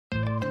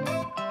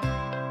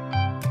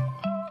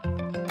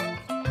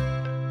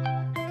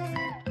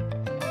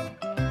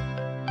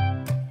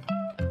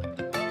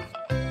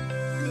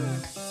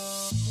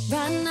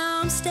And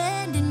now I'm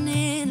standing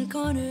in the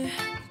corner.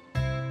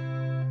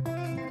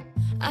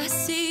 I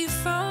see you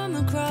from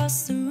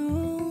across the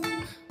room.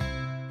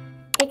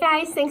 Hey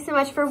guys, thanks so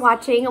much for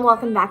watching and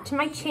welcome back to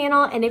my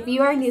channel. And if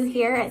you are new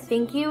here,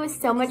 thank you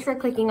so much for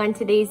clicking on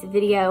today's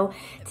video.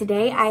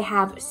 Today I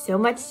have so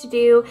much to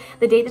do.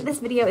 The day that this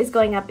video is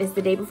going up is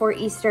the day before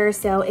Easter.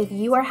 So if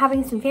you are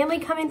having some family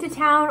come into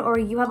town or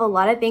you have a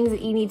lot of things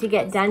that you need to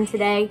get done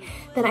today,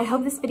 then I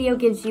hope this video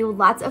gives you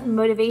lots of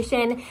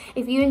motivation.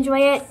 If you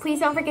enjoy it, please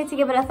don't forget to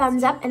give it a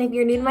thumbs up. And if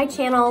you're new to my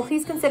channel,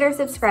 please consider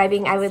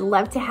subscribing. I would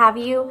love to have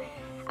you.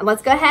 And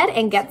let's go ahead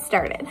and get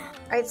started.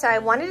 All right, so I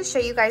wanted to show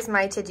you guys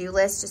my to-do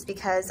list just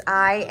because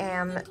I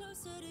am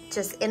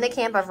just in the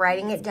camp of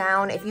writing it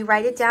down. If you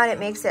write it down, it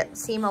makes it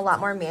seem a lot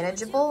more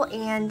manageable.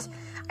 And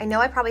I know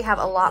I probably have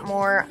a lot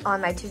more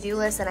on my to-do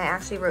list than I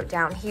actually wrote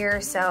down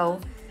here. So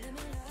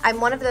I'm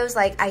one of those,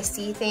 like, I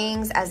see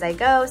things as I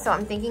go. So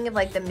I'm thinking of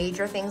like the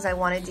major things I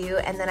want to do.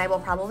 And then I will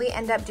probably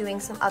end up doing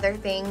some other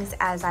things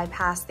as I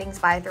pass things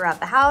by throughout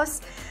the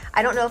house.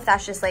 I don't know if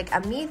that's just like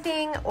a me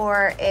thing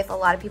or if a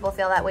lot of people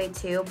feel that way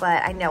too,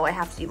 but I know I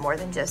have to do more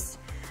than just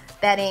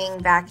bedding,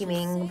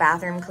 vacuuming,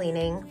 bathroom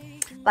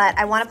cleaning. But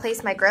I want to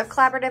place my Grove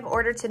Collaborative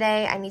order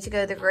today. I need to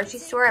go to the grocery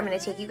store. I'm going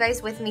to take you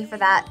guys with me for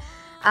that.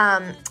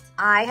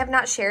 I have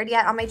not shared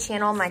yet on my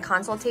channel my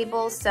console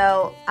table,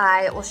 so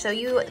I will show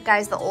you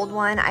guys the old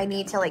one. I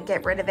need to like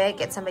get rid of it,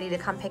 get somebody to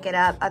come pick it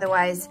up.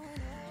 Otherwise,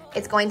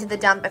 it's going to the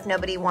dump if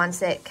nobody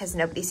wants it because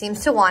nobody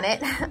seems to want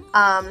it.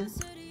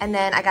 And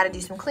then I gotta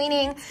do some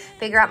cleaning,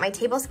 figure out my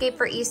tablescape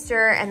for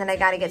Easter, and then I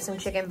gotta get some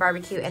chicken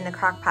barbecue in the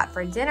crock pot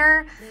for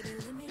dinner.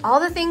 All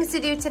the things to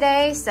do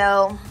today,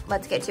 so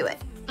let's get to it.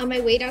 On my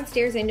way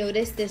downstairs, I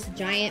noticed this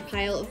giant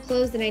pile of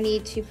clothes that I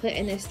need to put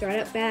in this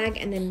ThredUp bag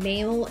and then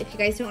mail. If you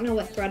guys don't know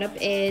what ThredUp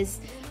is,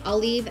 I'll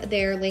leave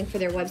their link for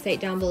their website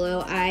down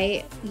below.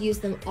 I use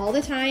them all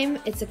the time.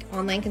 It's an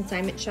online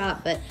consignment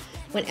shop, but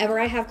whenever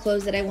I have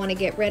clothes that I wanna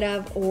get rid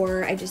of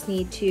or I just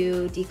need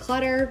to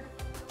declutter,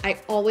 I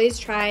always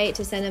try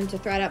to send them to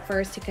ThredUp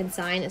first to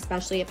consign,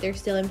 especially if they're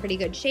still in pretty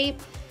good shape.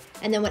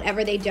 And then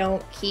whatever they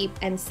don't keep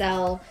and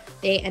sell,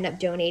 they end up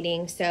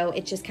donating. So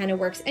it just kind of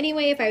works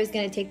anyway if I was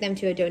gonna take them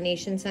to a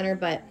donation center,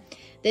 but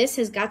this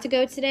has got to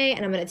go today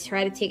and I'm gonna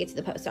try to take it to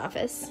the post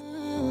office.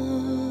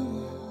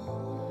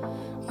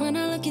 When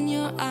I look in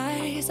your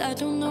eyes, I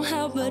don't know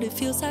how, but it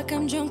feels like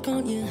I'm drunk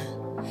on you.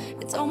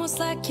 It's almost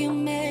like you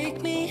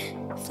make me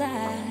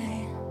fly.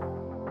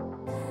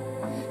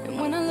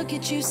 When I look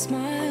at you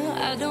smile,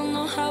 I don't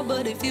know how,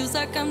 but it feels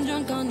like I'm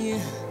drunk on you.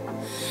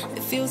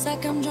 It feels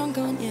like I'm drunk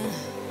on you.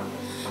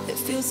 It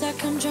feels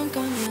like I'm drunk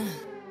on you.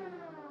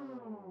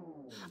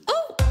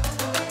 Oh!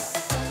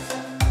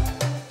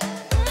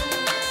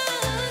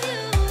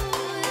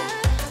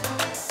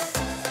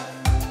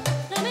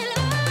 Let me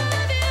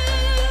love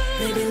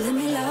you. Baby, let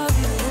me love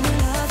you. Let me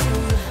love you.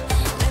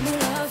 Let me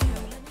love you.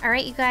 All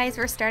right, you guys,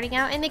 we're starting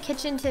out in the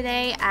kitchen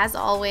today. As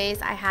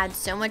always, I had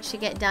so much to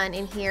get done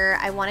in here.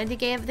 I wanted to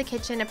give the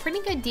kitchen a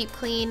pretty good deep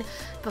clean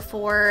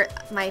before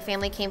my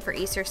family came for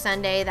Easter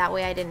Sunday. That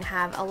way I didn't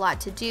have a lot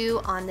to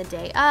do on the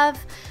day of.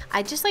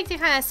 I just like to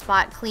kind of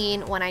spot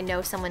clean when I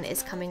know someone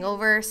is coming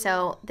over.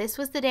 So this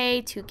was the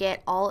day to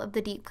get all of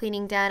the deep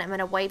cleaning done. I'm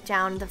gonna wipe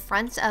down the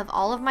fronts of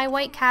all of my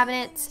white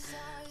cabinets.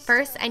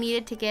 First, I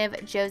needed to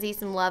give Josie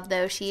some love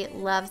though. She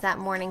loves that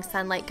morning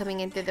sunlight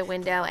coming in through the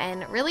window,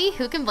 and really,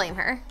 who can blame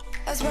her?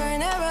 I swear I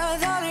never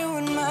thought it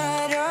would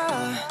matter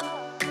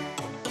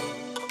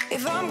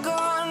if I'm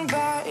gone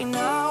by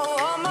now.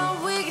 All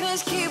my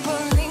weakness keep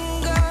on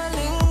linger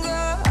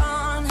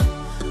on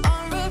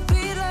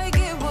repeat like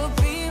it will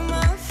be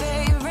my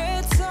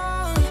favorite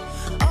song.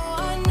 Oh,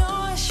 I know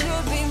I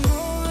should be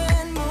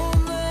moving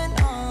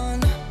on,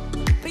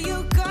 but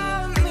you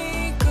got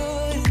me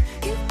good,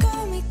 you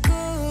got me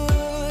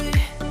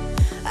good.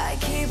 I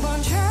keep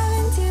on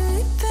driving till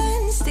it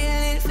bends,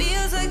 still it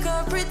feels like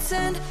I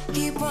pretend.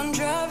 Keep on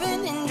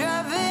driving and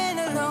driving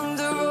along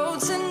the road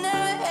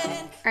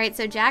tonight. All right,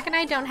 so Jack and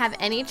I don't have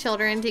any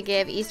children to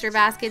give Easter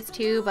baskets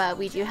to, but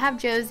we do have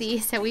Josie.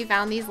 So we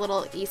found these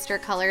little Easter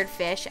colored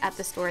fish at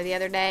the store the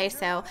other day.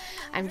 So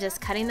I'm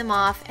just cutting them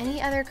off. Any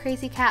other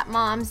crazy cat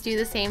moms do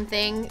the same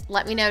thing?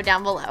 Let me know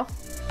down below.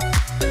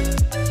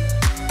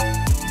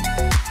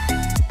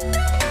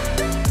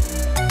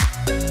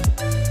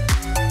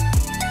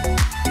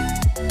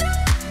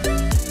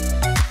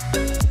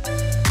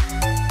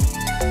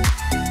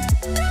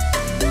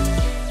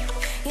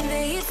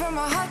 From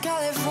a hot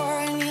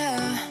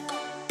California,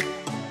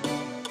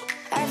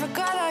 I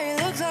forgot how you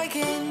look like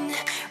in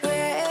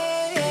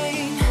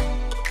rain.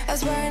 I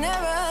swear I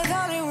never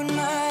thought it would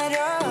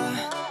matter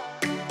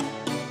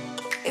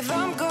if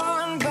I'm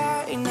gone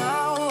by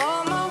now.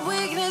 All my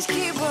weakness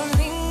keep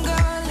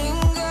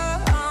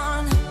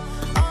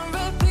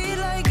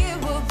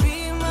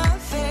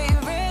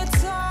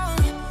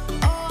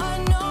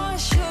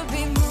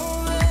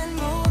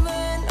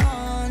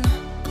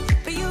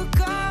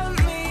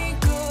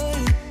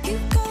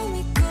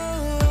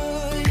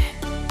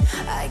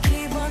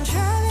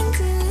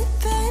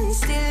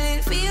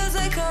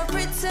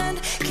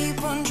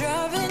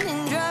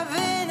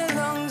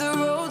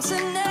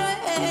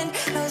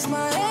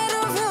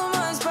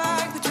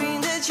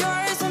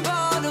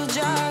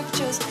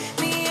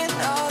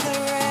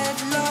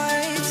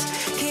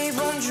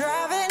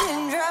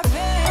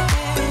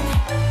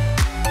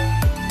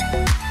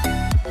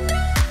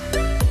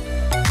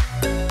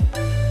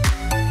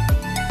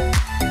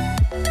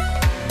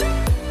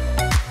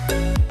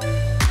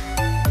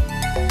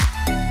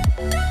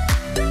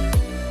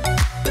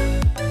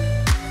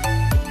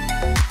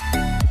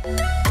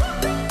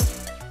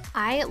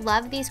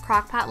love these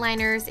crock pot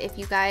liners. If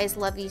you guys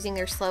love using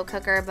their slow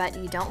cooker but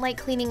you don't like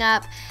cleaning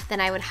up,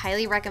 then I would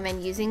highly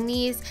recommend using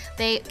these.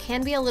 They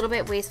can be a little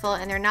bit wasteful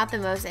and they're not the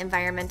most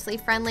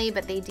environmentally friendly,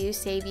 but they do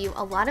save you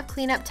a lot of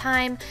cleanup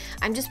time.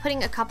 I'm just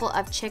putting a couple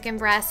of chicken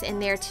breasts in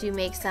there to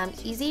make some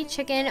easy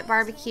chicken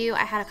barbecue.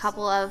 I had a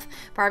couple of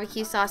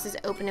barbecue sauces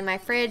open in my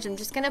fridge. I'm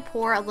just gonna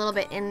pour a little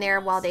bit in there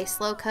while they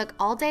slow cook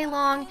all day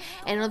long,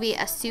 and it'll be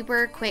a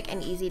super quick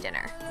and easy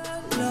dinner.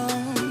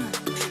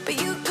 But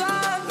you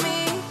got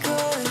me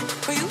good,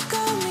 or you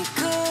got me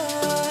good.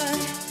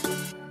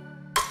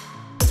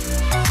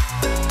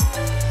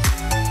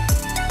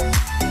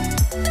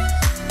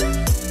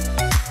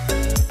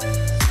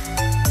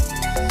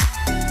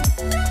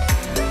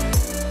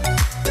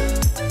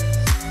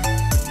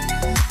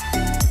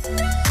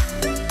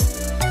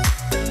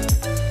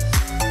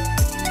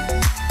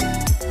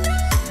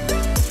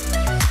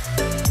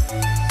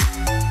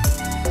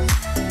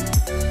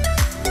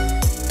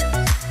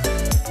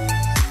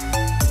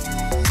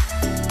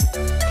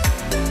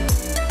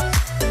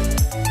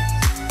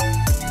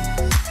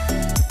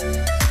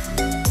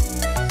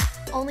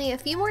 A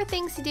few more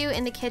things to do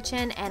in the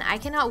kitchen, and I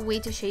cannot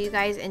wait to show you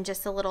guys in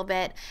just a little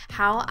bit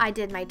how I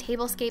did my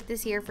tablescape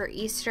this year for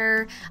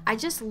Easter. I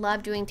just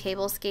love doing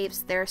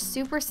tablescapes. They're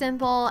super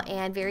simple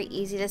and very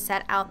easy to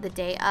set out the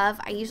day of.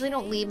 I usually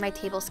don't leave my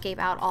tablescape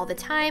out all the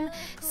time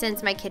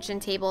since my kitchen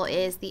table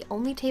is the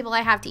only table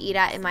I have to eat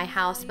at in my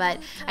house, but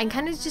I'm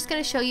kind of just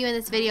going to show you in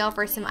this video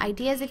for some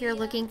ideas if you're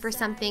looking for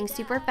something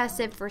super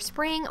festive for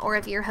spring or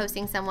if you're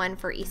hosting someone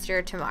for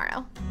Easter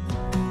tomorrow.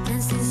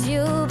 And since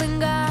you've been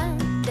gone,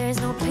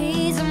 there's no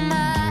peace of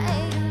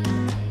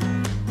mind.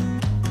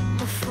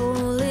 My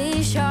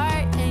foolish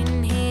heart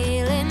and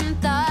healing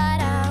thought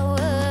I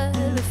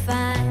would be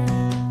fine.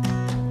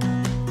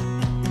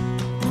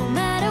 No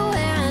matter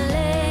where I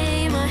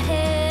lay my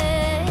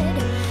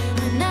head,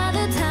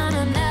 another town,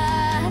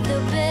 another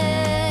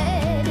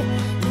bed.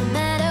 No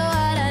matter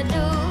what I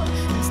do,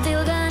 I'm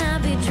still gonna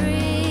be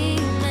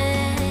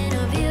dreaming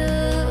of you.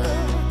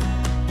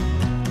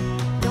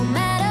 No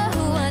matter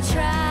who I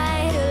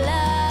try to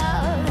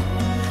love,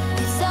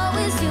 it's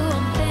always you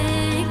I'm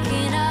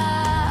thinking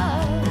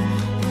of.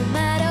 No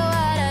matter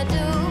what I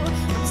do,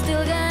 I'm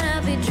still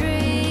gonna be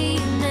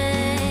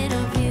dreaming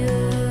of you.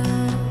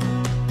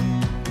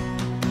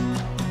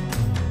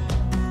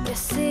 Your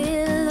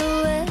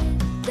silhouette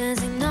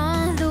dancing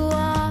on the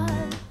wall.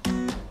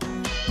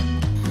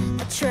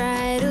 I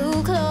try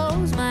to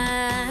close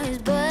my eyes,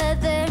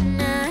 but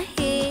then I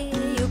hear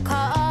you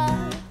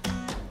call.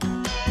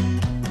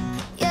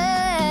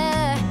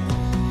 Yeah,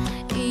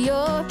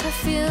 your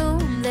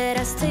perfume that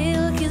I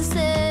still can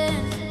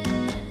stand.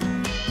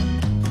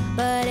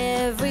 But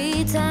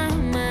every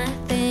time I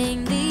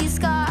think these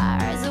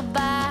scars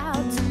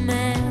about to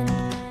mend.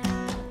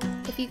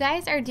 If you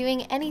guys are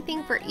doing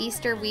anything for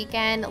Easter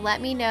weekend,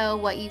 let me know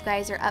what you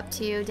guys are up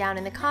to down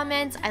in the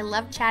comments. I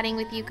love chatting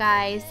with you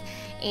guys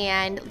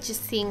and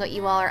just seeing what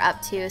you all are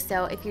up to.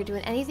 So if you're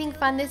doing anything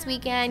fun this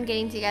weekend,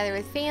 getting together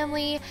with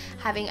family,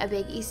 having a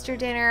big Easter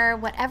dinner,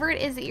 whatever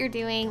it is that you're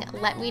doing,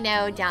 let me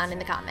know down in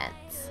the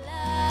comments.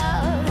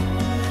 Love,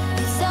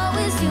 it's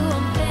always you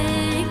I'm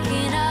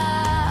thinking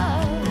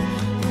of.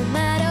 No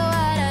matter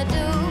what I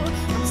do,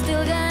 I'm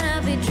still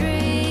gonna be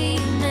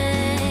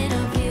dreaming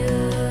of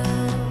you.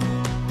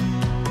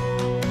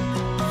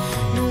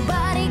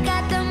 Nobody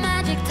got the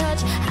magic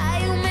touch. How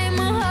you make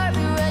my heart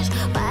rush.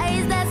 Why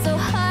is that so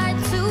hard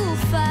to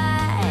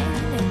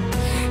find?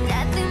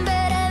 Nothing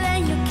better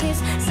than your kiss.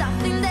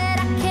 Something that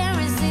I can't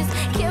resist.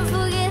 Can't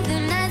forget the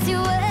nights you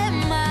were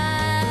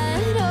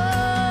mine. Oh,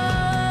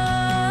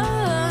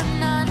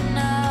 no,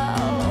 no.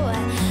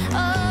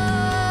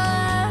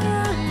 Oh,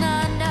 no,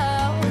 no.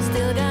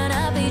 Still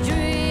gonna be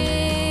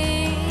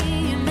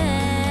dreaming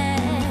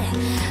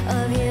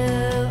of you.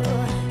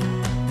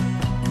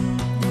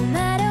 No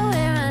matter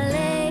where I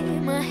lay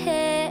my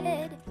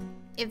head.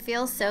 It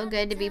feels so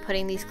good to be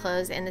putting these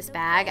clothes in this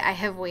bag. I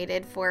have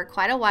waited for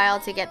quite a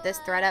while to get this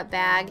thread up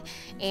bag,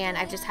 and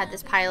I've just had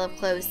this pile of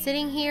clothes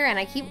sitting here, and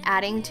I keep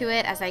adding to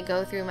it as I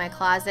go through my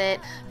closet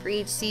for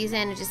each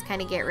season to just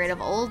kind of get rid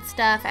of old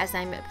stuff as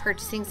I'm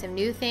purchasing some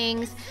new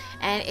things,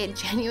 and it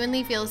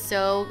genuinely feels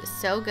so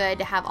good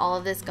to have all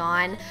of this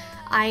gone.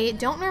 I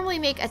don't normally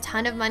make a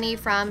ton of money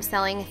from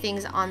selling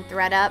things on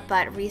ThredUp,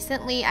 but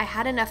recently I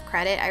had enough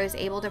credit. I was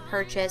able to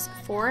purchase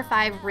 4 or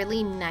 5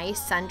 really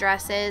nice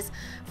sundresses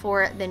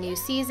for the new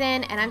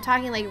season, and I'm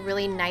talking like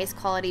really nice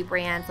quality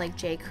brands like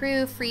J.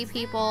 Crew, Free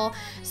People.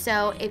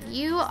 So if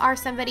you are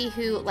somebody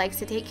who likes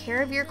to take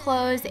care of your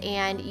clothes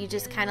and you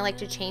just kind of like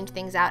to change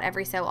things out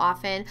every so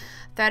often,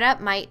 ThredUp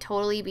might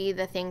totally be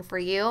the thing for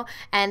you.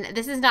 And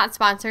this is not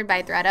sponsored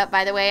by ThredUp,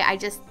 by the way. I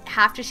just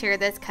have to share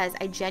this because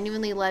I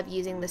genuinely love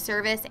using the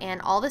service,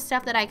 and all the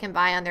stuff that I can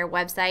buy on their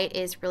website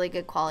is really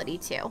good quality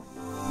too.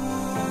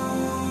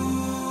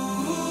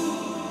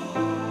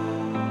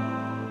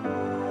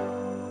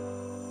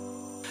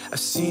 I've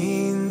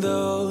seen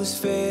those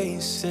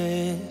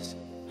faces,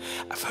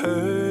 I've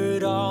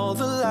heard all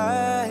the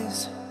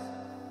lies,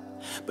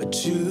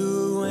 but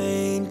you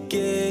ain't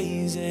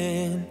gazing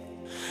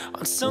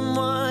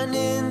someone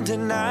in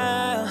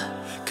denial,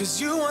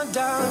 'cause you want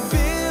dollar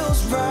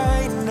bills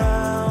right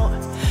now,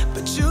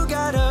 but you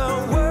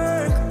gotta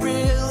work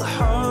real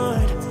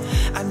hard.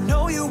 I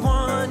know you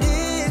want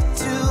it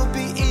to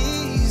be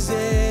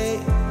easy,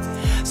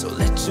 so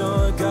let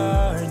your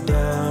guard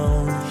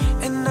down.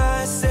 And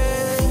I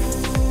said,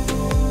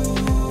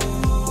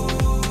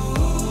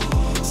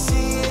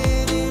 see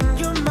it in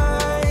your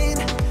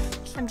mind.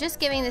 I'm just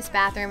giving this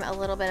bathroom a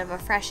little bit of a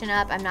freshen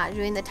up. I'm not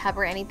doing the tub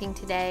or anything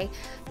today,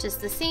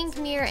 just the sink,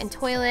 mirror, and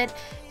toilet.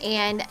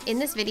 And in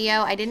this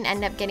video, I didn't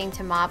end up getting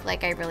to mop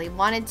like I really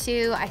wanted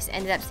to. I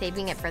ended up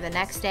saving it for the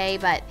next day,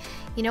 but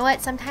you know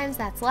what? Sometimes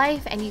that's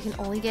life, and you can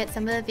only get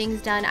some of the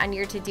things done on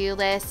your to-do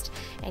list,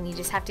 and you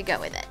just have to go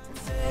with it.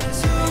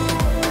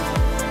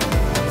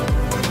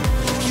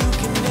 You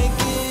can make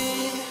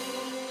it.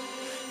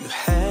 You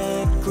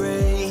had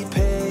great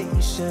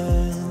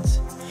patience,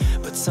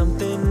 but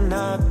something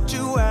knocked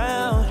you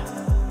out.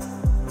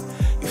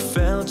 You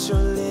felt your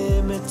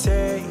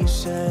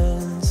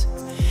limitations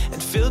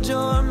and filled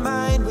your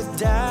mind with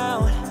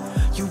doubt.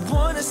 You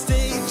wanna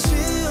stay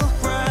chill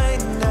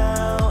right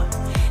now,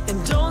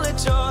 and don't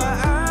let your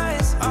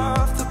eyes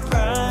off the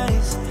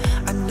prize.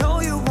 I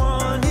know you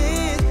want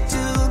it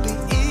to be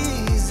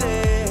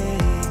easy,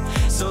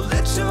 so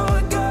let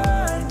your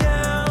guard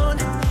down.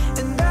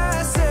 And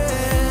I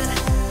said,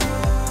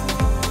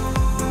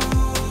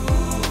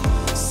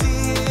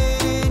 see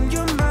it in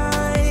your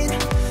mind,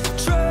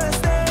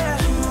 trust that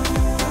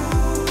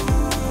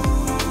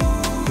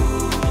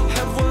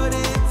have what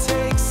it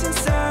takes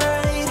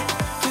inside,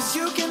 'cause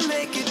you can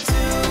make it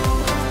too.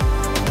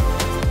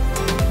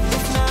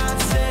 If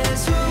not,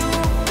 says who?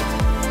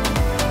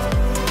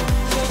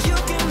 Yeah, you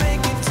can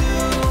make it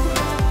too.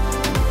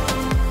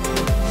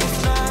 If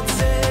not,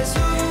 says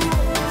who?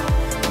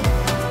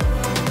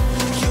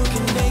 You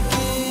can make it.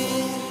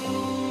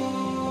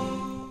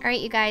 All right,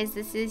 you guys,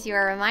 this is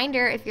your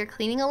reminder. If you're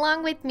cleaning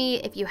along with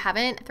me, if you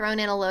haven't thrown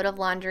in a load of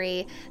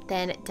laundry,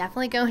 then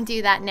definitely go and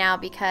do that now,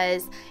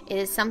 because it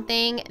is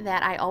something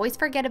that I always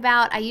forget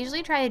about. I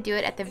usually try to do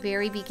it at the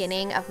very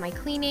beginning of my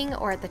cleaning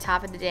or at the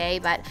top of the day,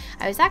 but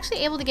I was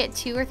actually able to get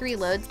 2 or 3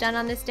 loads done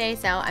on this day,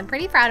 so I'm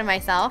pretty proud of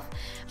myself.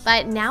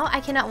 But now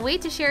I cannot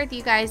wait to share with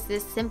you guys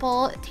this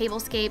simple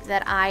tablescape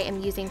that I am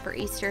using for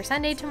Easter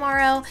Sunday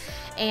tomorrow.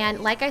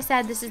 And like I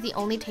said, this is the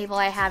only table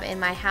I have in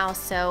my house,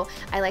 so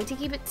I like to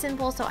keep it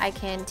simple so I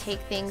can take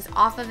things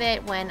off of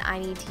it when I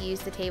need to use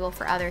the table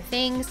for other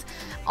things.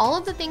 All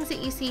of the things that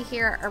you see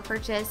here are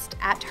purchased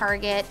at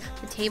Target,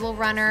 the table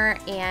runner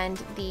and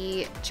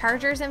the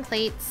chargers and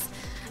plates,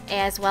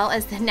 as well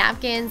as the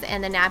napkins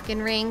and the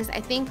napkin rings.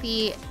 I think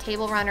the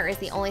table runner is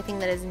the only thing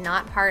that is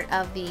not part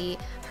of the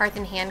Hearth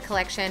and Hand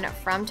collection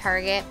from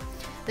Target.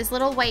 This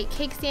little white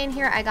cake stand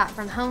here I got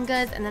from Home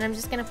Goods, and then I'm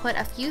just gonna put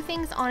a few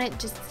things on it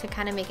just to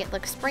kind of make it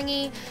look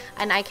springy,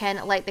 and I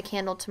can light the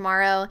candle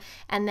tomorrow.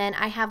 And then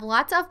I have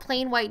lots of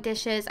plain white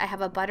dishes. I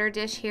have a butter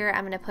dish here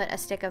I'm gonna put a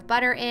stick of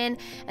butter in,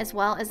 as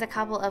well as a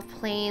couple of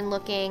plain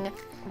looking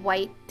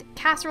white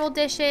casserole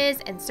dishes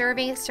and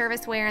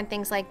serviceware and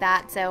things like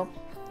that. So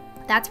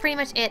that's pretty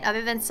much it,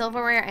 other than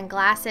silverware and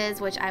glasses,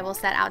 which I will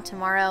set out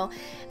tomorrow.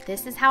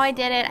 This is how I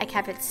did it. I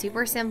kept it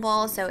super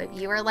simple, so if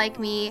you are like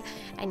me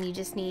and you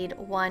just need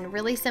one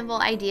really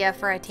simple idea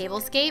for a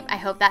tablescape, I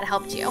hope that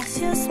helped you.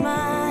 Your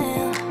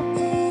smile,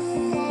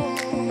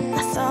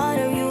 I thought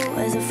of you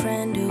as a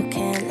friend who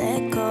can't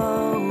let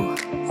go,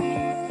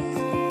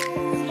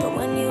 but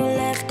when you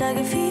left I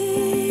could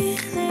feel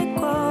it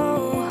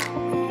grow,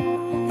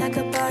 like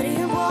a body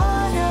of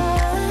water,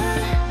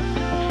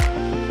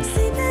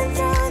 sleeping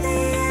through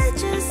the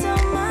edges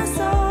of my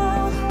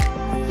soul,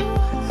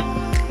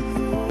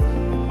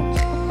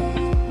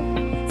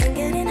 and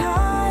getting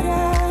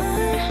harder.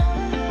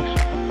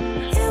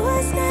 It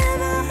was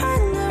never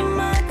under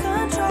my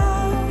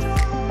control,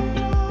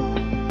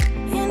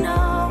 you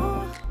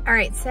know. All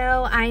right,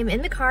 so I'm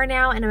in the car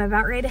now and I'm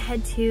about ready to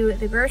head to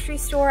the grocery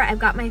store. I've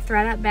got my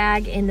ThredUp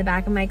bag in the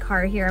back of my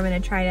car here. I'm gonna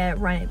try to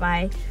run it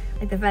by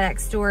like the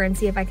FedEx store and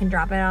see if I can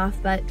drop it off,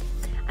 but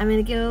I'm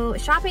gonna go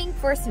shopping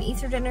for some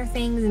Easter dinner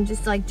things and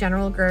just like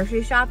general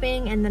grocery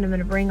shopping, and then I'm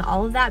gonna bring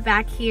all of that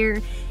back here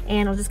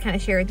and I'll just kind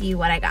of share with you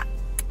what I got.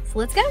 So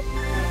let's go. I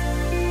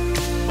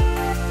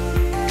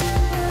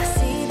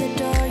see the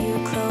door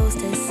you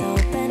closed is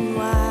open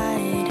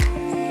wide,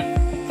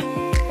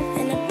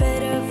 and a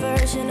better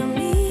version of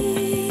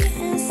me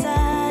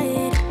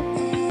inside.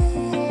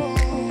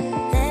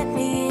 Let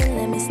me in,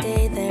 let me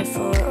stay there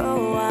for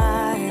a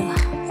while.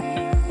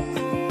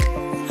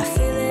 I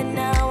feel it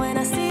now when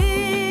I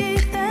see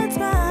that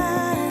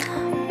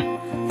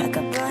smile, like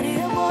a body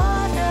of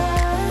water,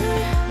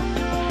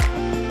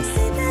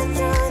 sleeping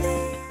through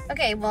the.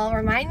 Okay, well,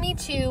 remind me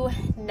to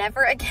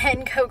never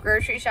again go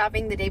grocery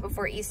shopping the day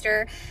before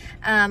Easter.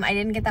 I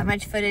didn't get that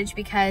much footage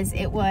because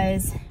it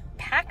was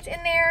packed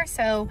in there,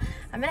 so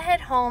I'm gonna head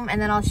home and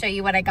then I'll show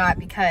you what I got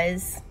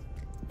because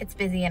it's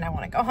busy and I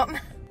wanna go home.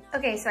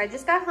 Okay, so I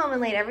just got home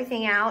and laid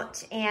everything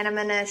out, and I'm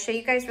gonna show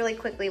you guys really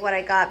quickly what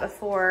I got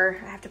before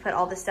I have to put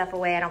all this stuff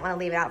away. I don't wanna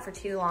leave it out for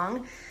too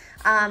long.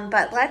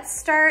 But let's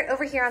start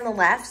over here on the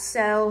left.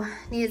 So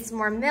needed some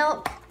more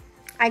milk.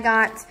 I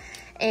got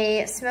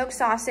a smoked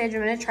sausage.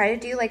 I'm gonna try to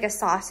do like a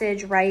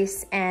sausage,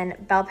 rice,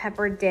 and bell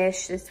pepper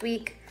dish this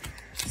week.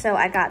 So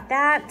I got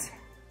that.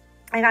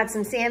 I got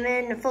some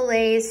salmon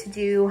fillets to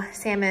do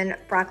salmon,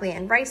 broccoli,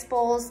 and rice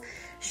bowls.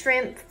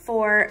 Shrimp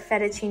for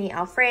fettuccine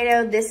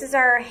alfredo. This is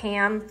our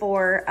ham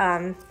for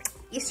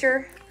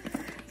Easter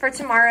for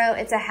tomorrow.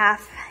 It's a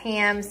half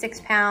ham,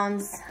 6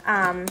 pounds.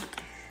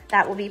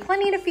 That will be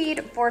plenty to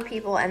feed 4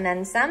 people and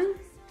then some.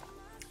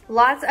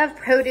 Lots of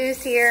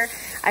produce here.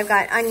 I've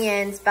got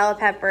onions, bell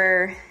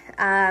pepper,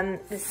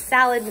 the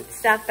salad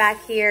stuff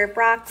back here,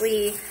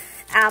 broccoli,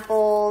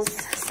 apples,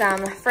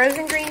 some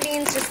frozen green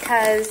beans just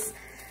because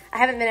I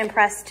haven't been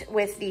impressed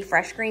with the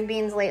fresh green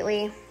beans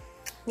lately.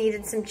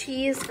 Needed some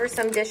cheese for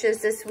some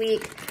dishes this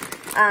week.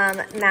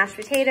 Mashed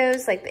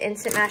potatoes, like the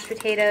instant mashed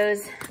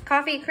potatoes,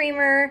 coffee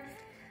creamer.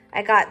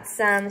 I got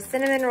some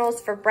cinnamon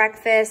rolls for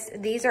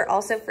breakfast. These are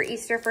also for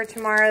Easter for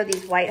tomorrow,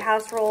 these White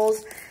House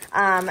rolls.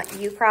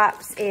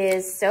 U-Crops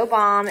is so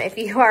bomb. If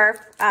you are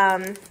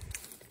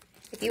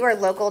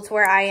local to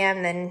where I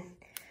am, then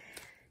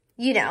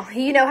you know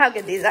how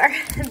good these are.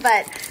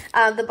 But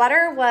the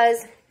butter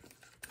was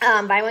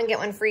buy one, get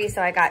one free.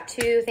 So I got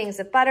 2 things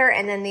of butter,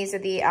 and then these are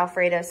the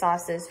Alfredo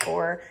sauces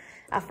for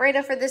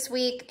Alfredo for this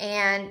week.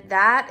 And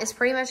that is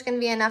pretty much gonna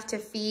be enough to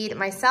feed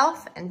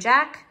myself and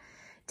Jack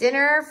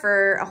dinner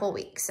for a whole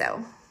week.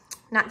 So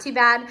not too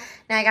bad.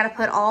 Now I gotta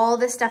put all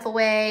this stuff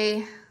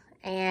away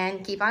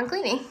and keep on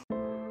cleaning.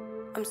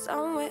 I'm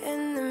somewhere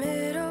in the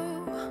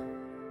middle,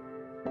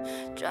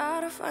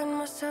 try to find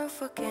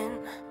myself again,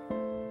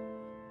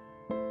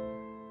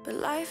 but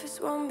life is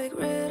one big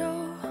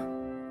riddle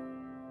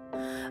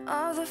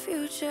of the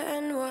future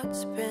and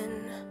what's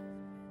been.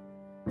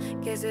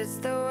 Guess it's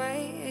the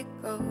way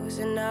it goes,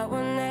 and I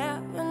will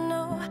never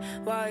know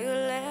why you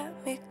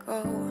let me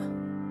go.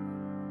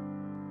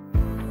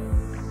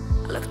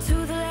 Look to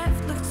the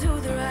left, look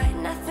to the right,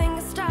 nothing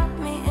can stop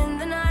me in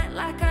the night,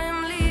 like I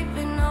am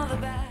leaving all the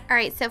bad. All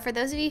right, so for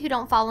those of you who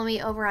don't follow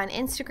me over on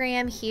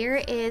Instagram,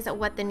 here is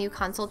what the new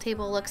console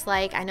table looks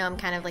like. I know I'm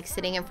kind of like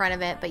sitting in front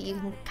of it, but you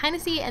can kind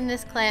of see in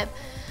this clip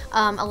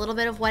a little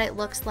bit of what it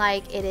looks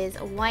like. It is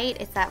white,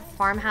 it's that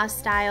farmhouse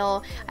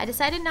style. I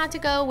decided not to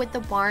go with the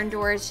barn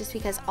doors just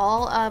because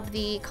all of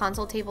the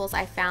console tables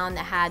I found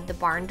that had the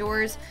barn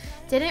doors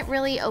didn't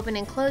really open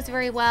and close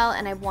very well,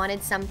 and I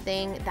wanted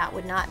something that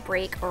would not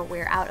break or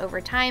wear out over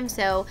time.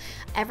 So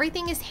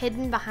everything is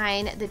hidden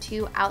behind the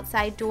 2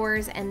 outside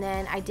doors, and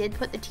then I did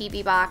put the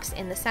TV box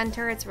in the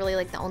center. It's really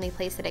like the only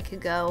place that it could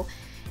go.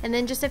 And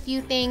then just a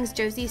few things,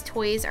 Josie's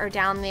toys are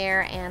down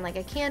there, and like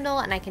a candle,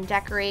 and I can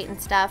decorate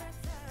and stuff.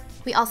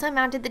 We also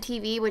mounted the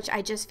TV, which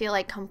I just feel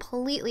like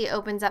completely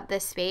opens up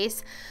this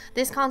space.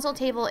 This console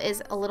table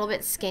is a little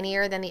bit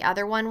skinnier than the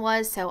other one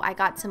was, so I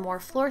got some more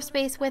floor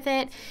space with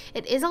it.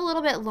 It is a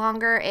little bit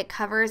longer. It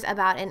covers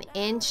about an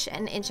inch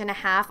and a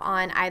half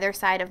on either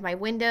side of my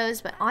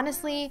windows, but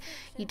honestly,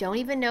 you don't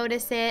even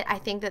notice it. I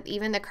think that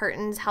even the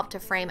curtains help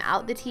to frame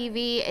out the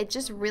TV. It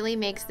just really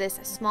makes this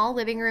small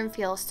living room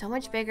feel so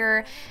much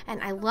bigger,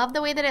 and I love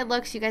the way that it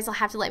looks. You guys will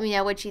have to let me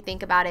know what you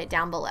think about it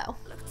down below.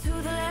 Look to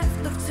the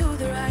left, look to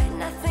the right,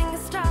 nothing can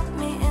stop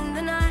me in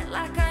the night,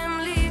 like I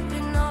am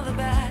leaving all the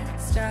bad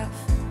stuff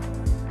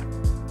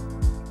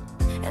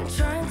and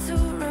trying to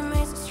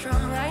remain so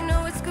strong. I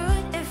know it's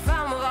good if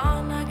I move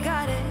on. I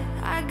got it,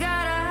 I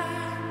gotta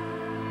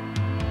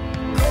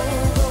go,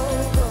 go,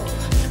 go,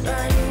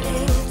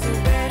 running to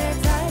better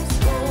times.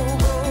 Go,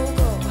 go,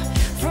 go,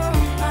 from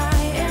my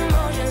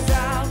emotions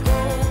I'll go,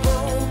 go,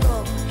 go,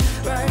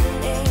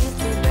 running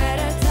to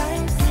better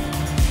times,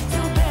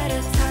 to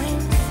better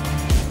times,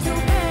 to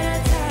better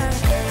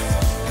times,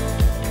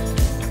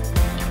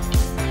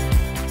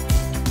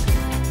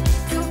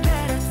 to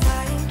better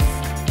times,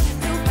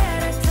 to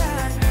better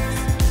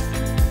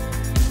times.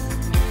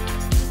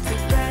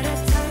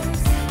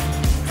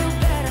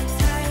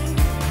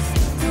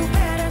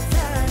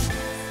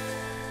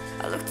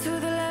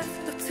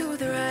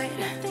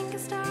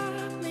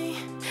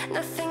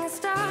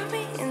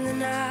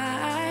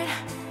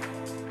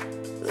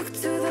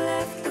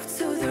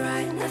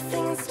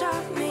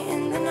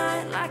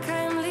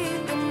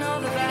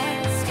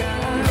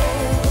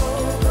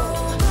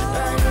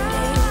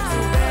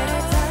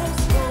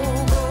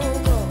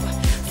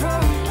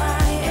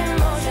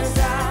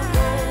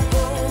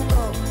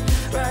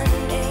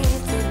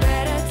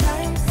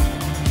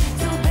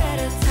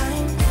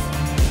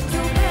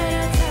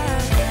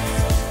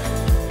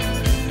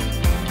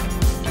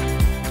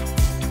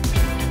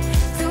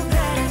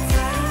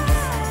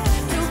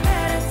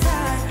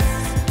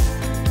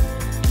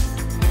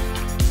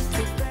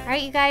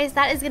 you guys,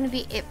 that is going to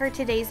be it for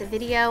today's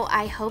video.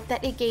 I hope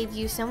that it gave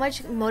you so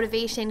much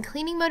motivation,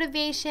 cleaning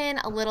motivation,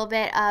 a little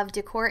bit of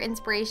decor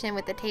inspiration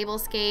with the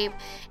tablescape,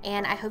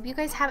 and I hope you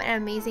guys have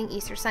an amazing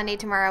Easter Sunday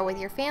tomorrow with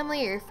your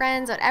family or your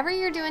friends, whatever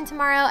you're doing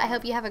tomorrow. I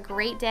hope you have a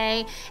great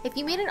day. If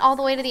you made it all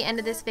the way to the end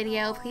of this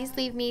video, please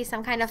leave me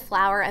some kind of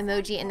flower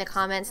emoji in the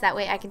comments. That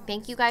way I can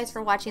thank you guys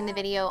for watching the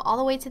video all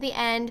the way to the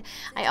end.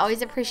 I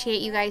always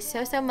appreciate you guys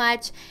so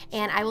much,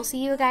 and I will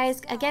see you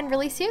guys again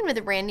really soon with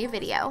a brand new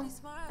video.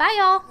 Bye,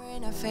 y'all.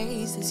 In our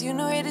faces, you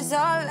know it is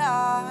all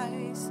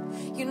lies.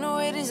 You know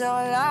it is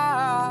all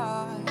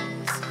lies.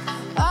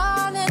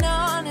 On and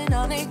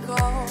on it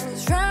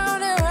goes,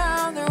 round and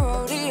round the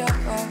rodeo.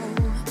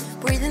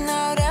 Breathing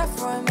out air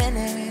for a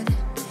minute,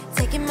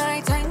 taking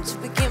my time to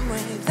begin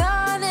with.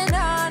 On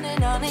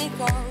and on it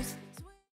goes.